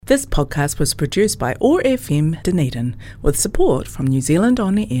This podcast was produced by OAR FM Dunedin with support from New Zealand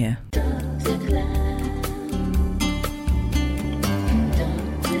On the Air.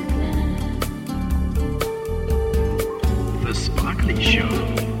 The Sparkly Show.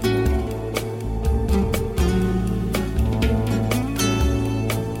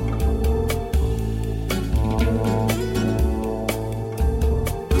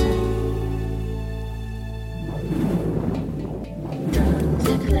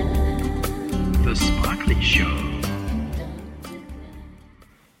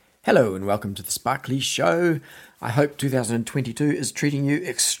 Hello and welcome to the Sparkly Show. I hope 2022 is treating you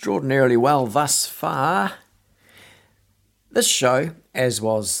extraordinarily well thus far. This show, as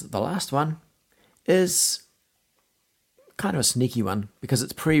was the last one, is kind of a sneaky one because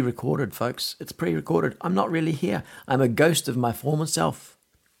it's pre-recorded, folks. It's pre-recorded. I'm not really here. I'm a ghost of my former self.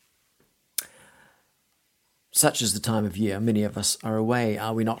 Such is the time of year. Many of us are away,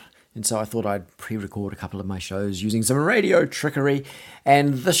 are we not? And so I thought I'd pre-record a couple of my shows using some radio trickery.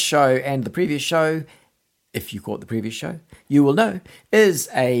 And this show and the previous show, if you caught the previous show, you will know, is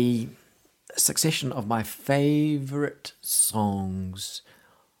a succession of my favourite songs.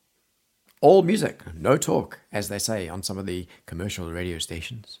 All music, no talk, as they say on some of the commercial radio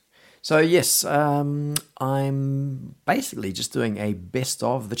stations. So yes, I'm basically just doing a best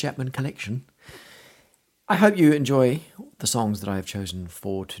of the Chapman collection. I hope you enjoy the songs that I have chosen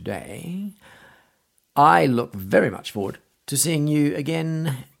for today. I look very much forward to seeing you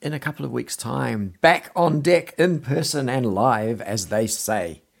again in a couple of weeks' time. Back on deck, in person and live, as they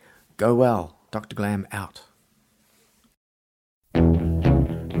say. Go well. Dr. Glam out.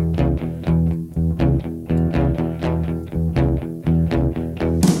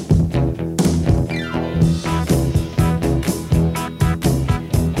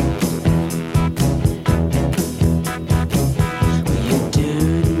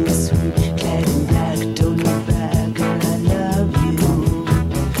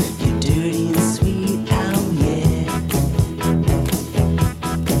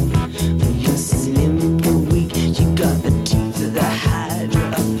 Slim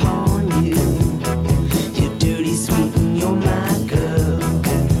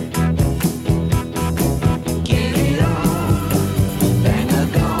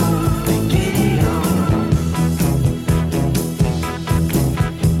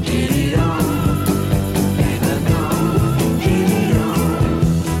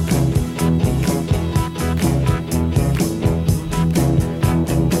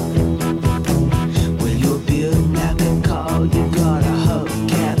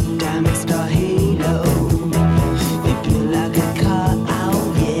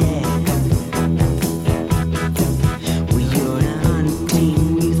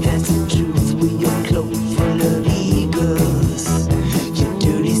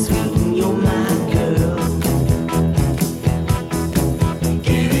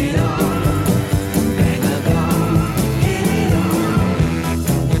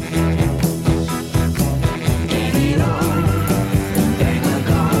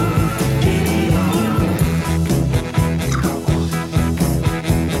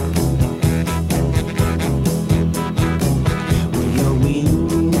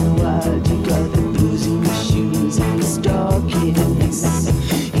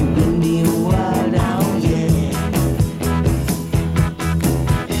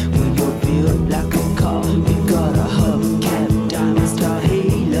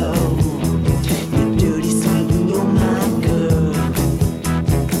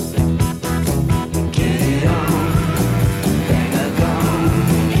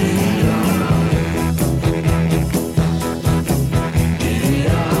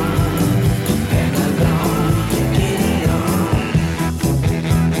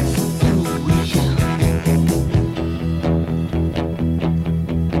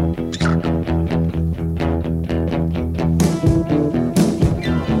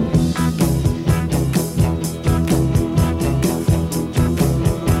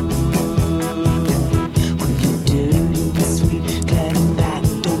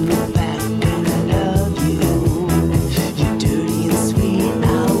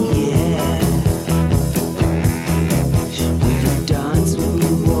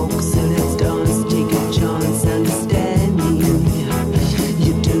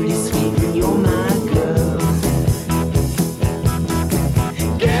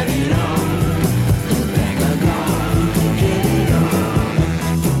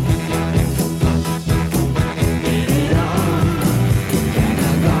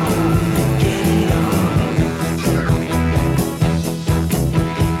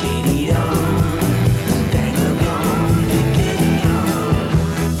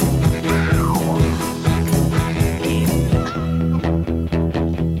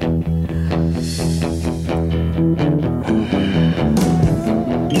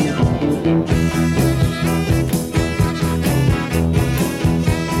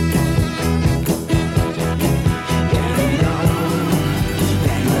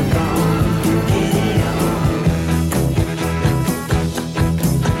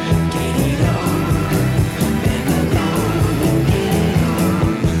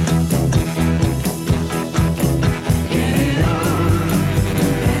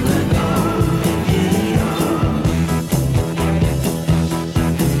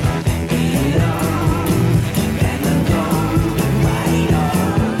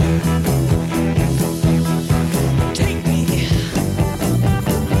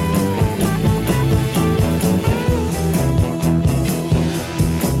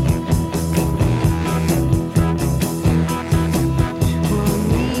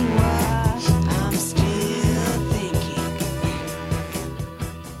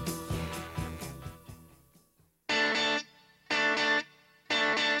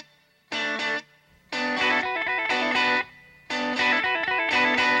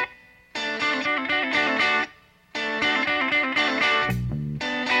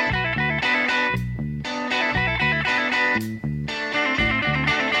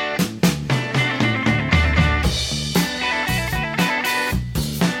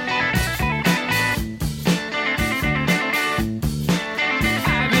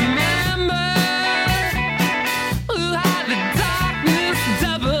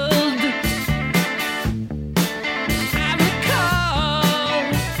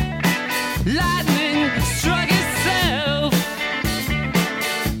Lightning struck itself.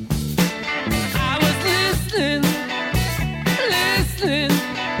 I was listening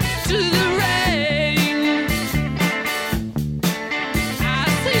to the rain. I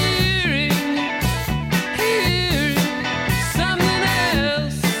was hearing something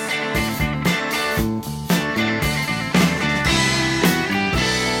else.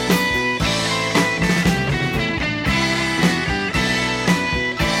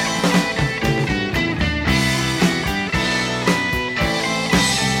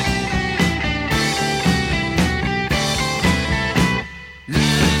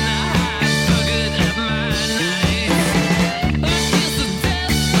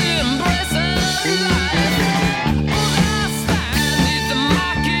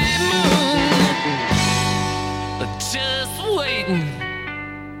 Just waiting.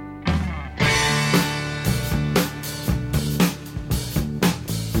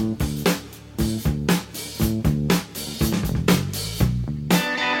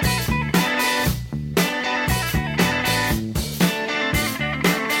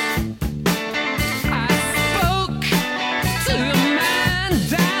 I spoke to the man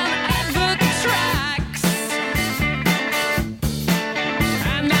down at the tracks,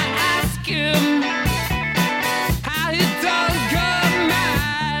 and I asked him how he done got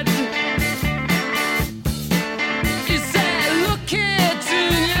mad. He said, "Look here,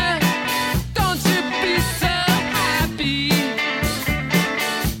 Junior, don't you be so happy.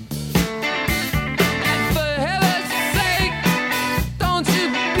 And for heaven's sake, don't you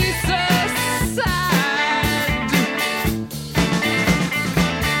be so sad."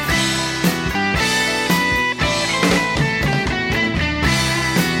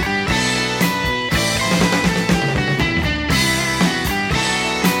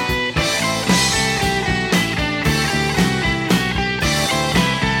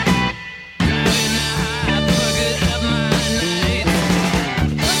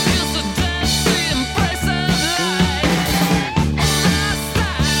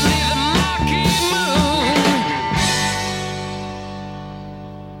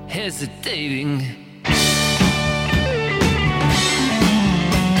 Hesitating.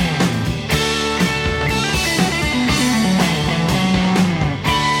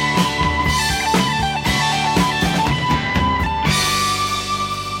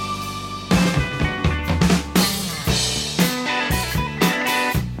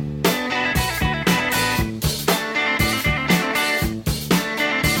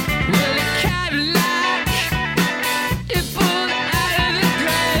 Well, a Cadillac, it pulled out of the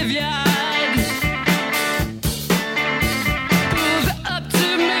graveyard, pulled up to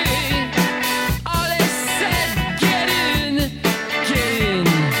me. All they said, "Get in, get in."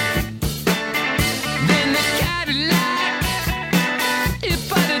 Then the Cadillac, it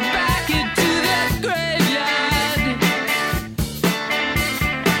putted back into the graveyard.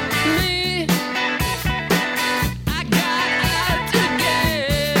 Me, I got out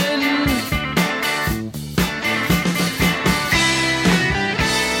again.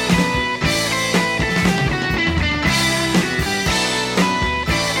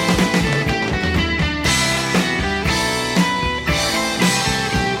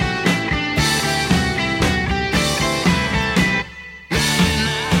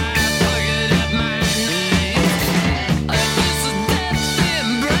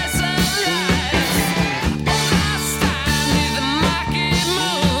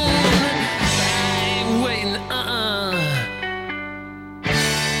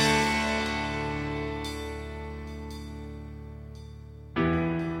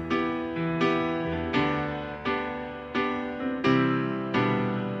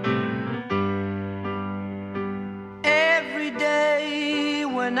 Every day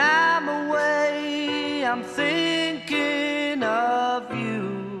when I'm away, I'm thinking of you.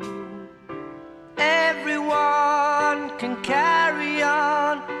 Everyone can carry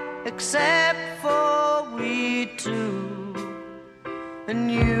on except for we two.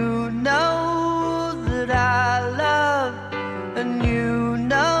 And you know that I love, and you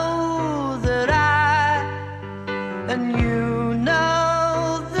know that and you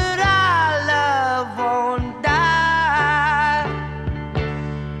know that our love won't die.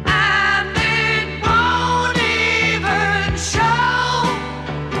 And it won't even show,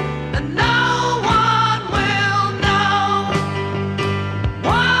 and no one will know.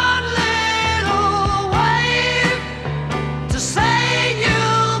 One little wave to say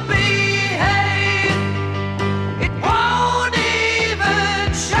you'll be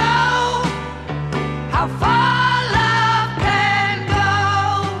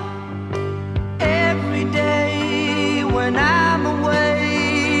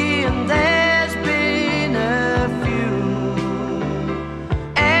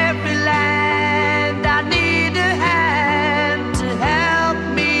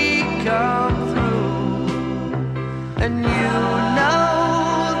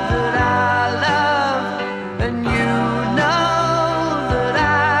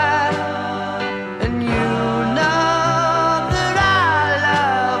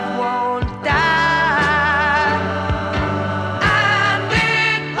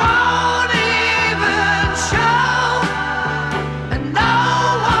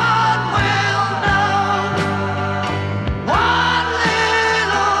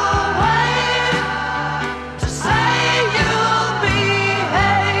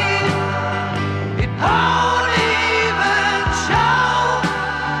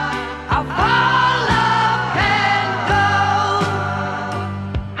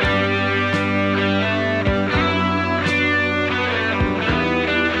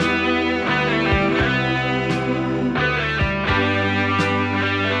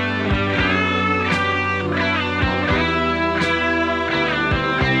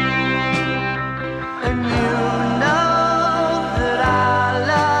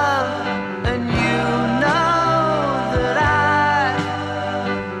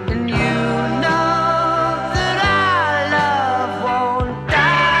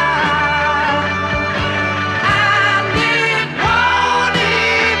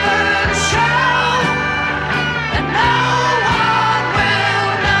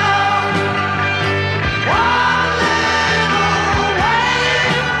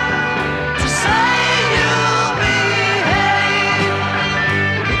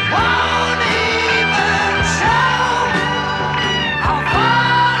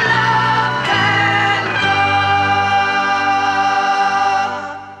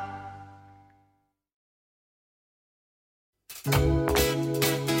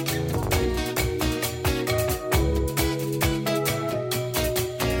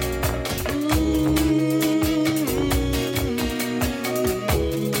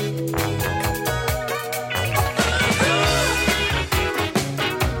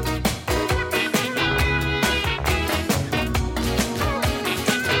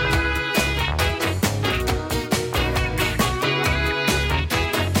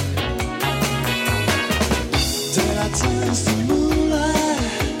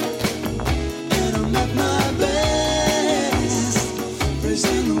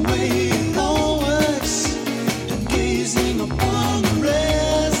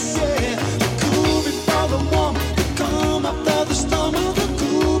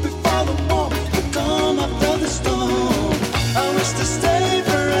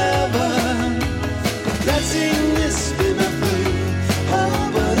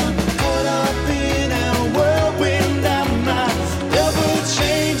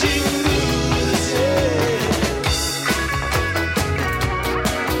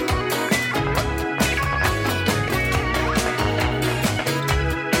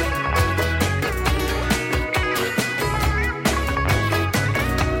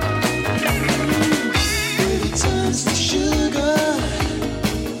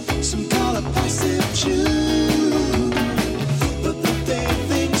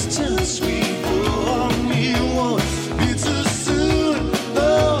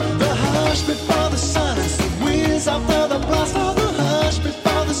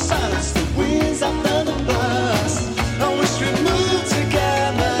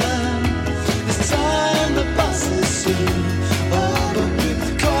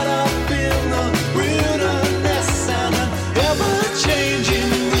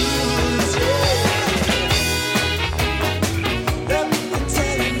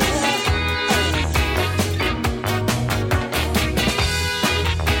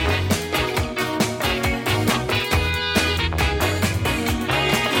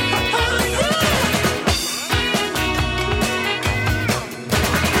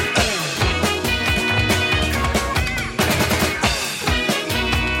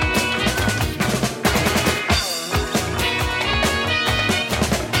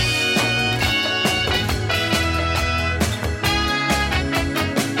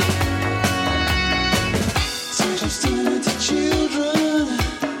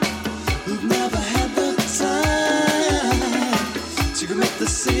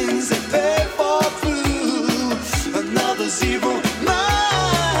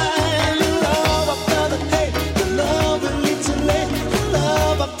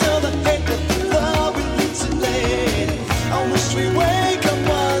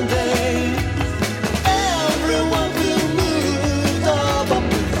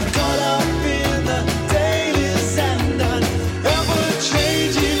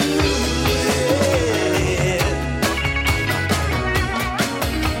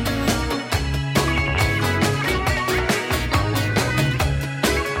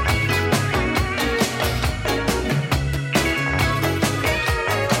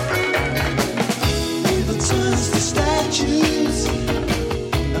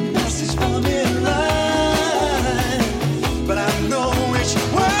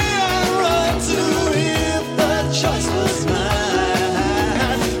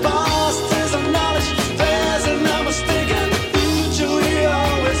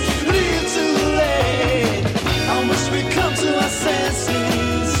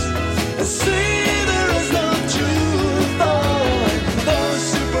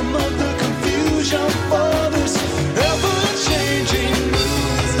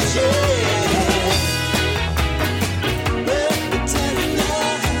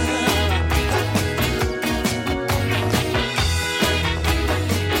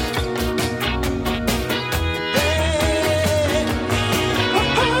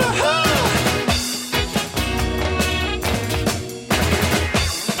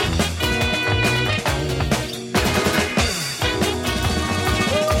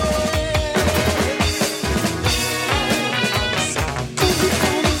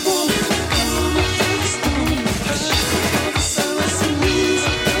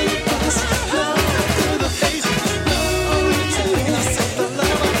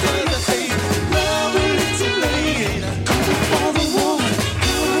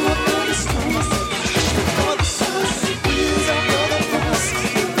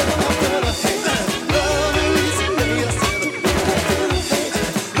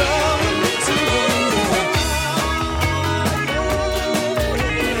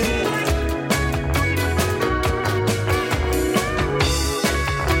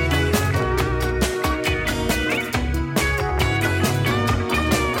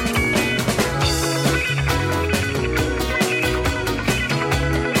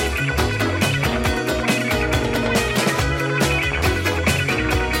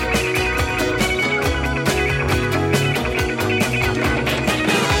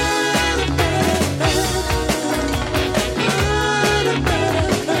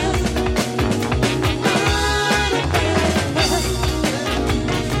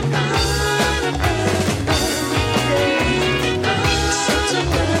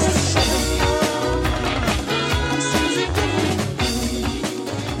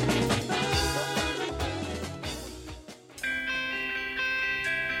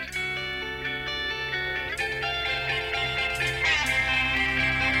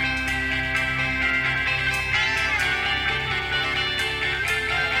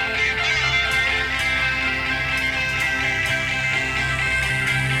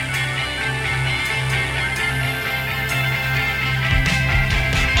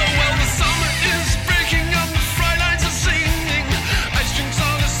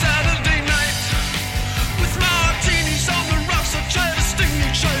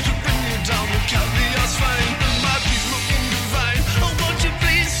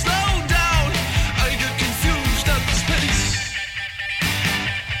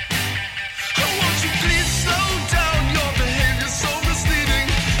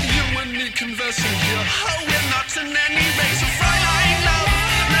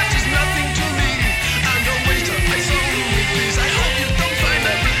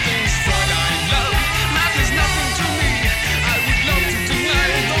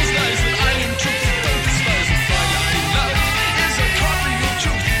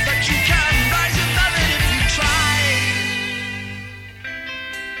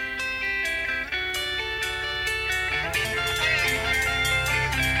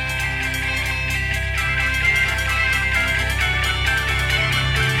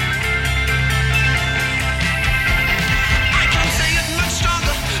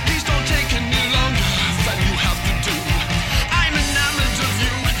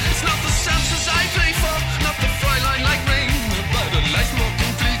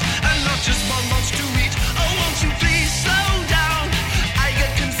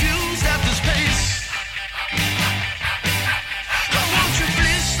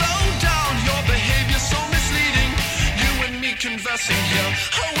conversing here.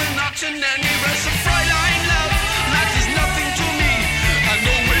 Oh, we're not in any rest of Friday love. Matters nothing to me. I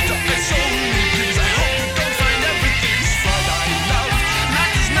know where to place only. Please, I hope you don't find everything's Friday love.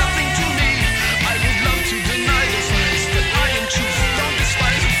 Matters nothing to me. I would love to deny those lies that I am truth. Don't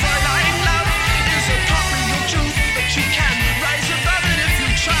despise it. Friday love is a concrete truth, but you can rise above it if you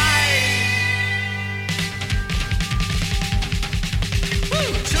try.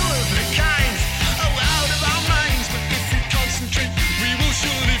 Woo, two of the kind. Oh, out of our minds, but if we concentrate, we will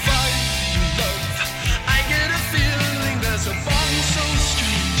surely find love. I get a feeling there's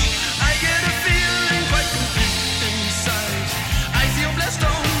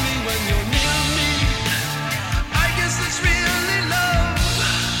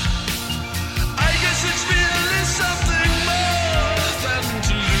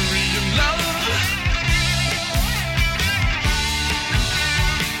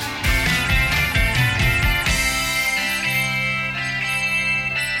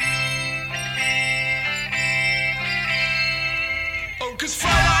 'Cause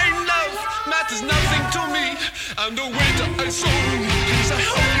Fräulein love matters nothing to me, and the way that I so please, I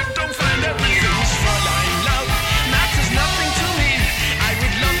hope you don't find everything. 'Cause Fräulein love matters nothing to me. I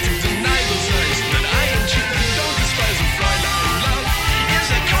would love to deny those lies, but I am cheap. Don't despise a Fräulein love is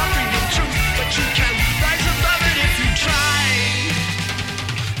a concrete of truth, but you can rise above it if you try.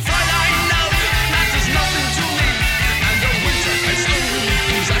 Fräulein love matters nothing to me, and the way that I so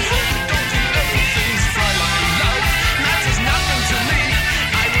please, I hope you don't do everything. Fräulein love matters nothing to me.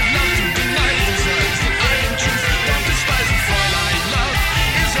 I would love to deny those lies, but I am truth. Don't despise a Fräulein love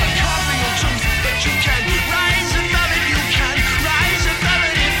is a carving of truth, but you can rise above it. You can rise above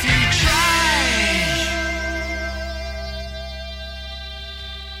it if you try.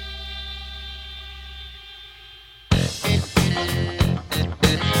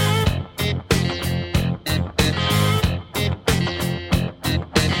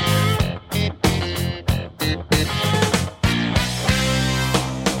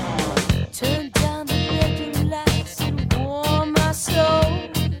 Turn down the bedroom lights and warm my soul.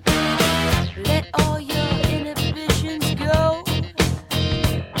 Let all your inhibitions go.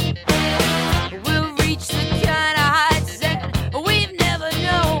 We'll reach the kind of heights that we've never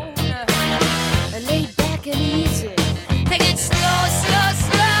known. Lay back and easy, take it slow, slow,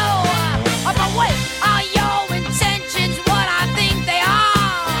 slow. But wait, are your intentions what I think they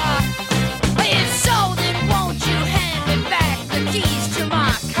are? If so, then won't you hand me back the keys to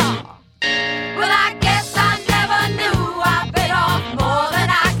my car? Well, I guess I never knew I bit off more than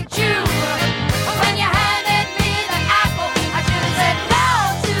I could chew. When you handed me the apple, I should have said no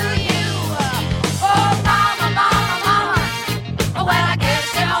to you. Oh, mama, mama, mama. Well, I guess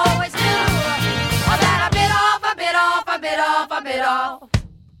you always knew that I bit off, I bit off, I bit off, I bit off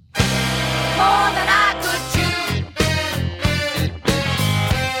more than I could chew.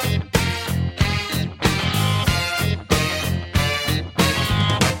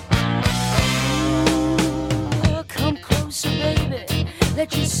 Come closer, baby.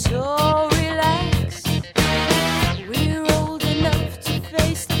 Let your soul relax. We're old enough to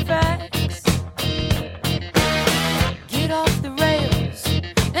face the facts. Get off the rails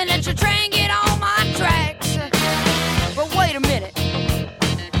and let your train get on my tracks. But wait a minute.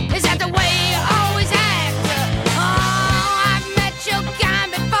 Is that the way you always act? Oh, I've met your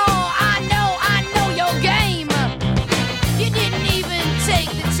kind before. I know your game. You didn't even take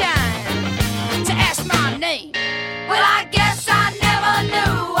the time to ask my name. Well, I guess I never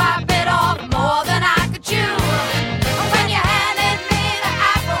knew I bit off more than I could chew. When you handed me the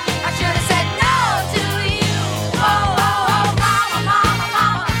apple, I should have said no to you. Oh, oh, oh, mama, mama,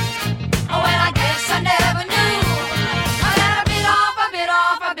 mama. Well, I guess I never knew that I bit off, I bit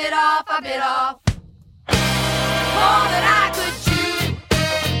off, I bit off, I bit off more than I could chew.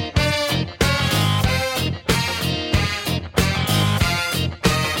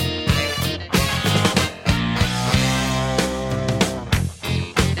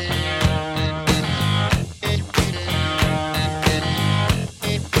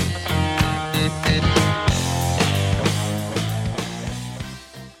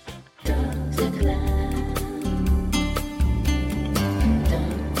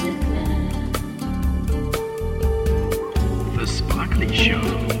 The Sparkly Show.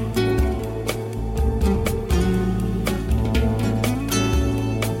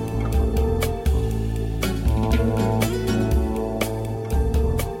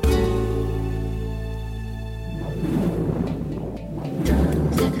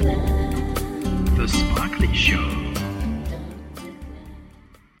 The Sparkly Show.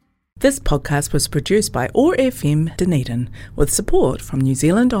 This podcast was produced by OAR FM Dunedin with support from New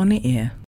Zealand On the Air.